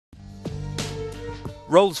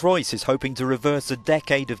Rolls-Royce is hoping to reverse a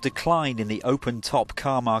decade of decline in the open-top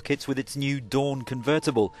car markets with its new Dawn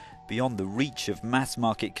convertible. Beyond the reach of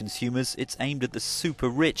mass-market consumers, it's aimed at the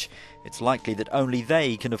super-rich. It's likely that only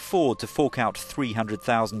they can afford to fork out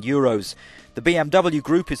 €300,000. The BMW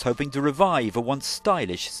Group is hoping to revive a once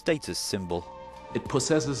stylish status symbol. It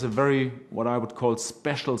possesses a very, what I would call,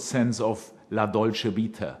 special sense of la Dolce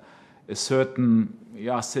Vita. A certain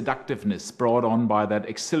seductiveness brought on by that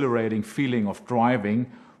exhilarating feeling of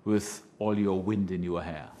driving with all your wind in your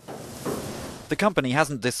hair. The company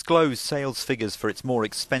hasn't disclosed sales figures for its more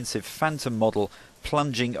expensive Phantom model.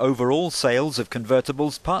 Plunging overall sales of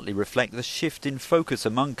convertibles partly reflect the shift in focus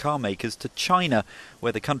among car makers to China,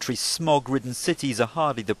 where the country's smog-ridden cities are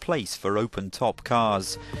hardly the place for open-top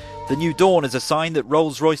cars. The new Dawn is a sign that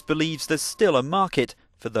Rolls-Royce believes there's still a market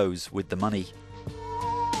for those with the money.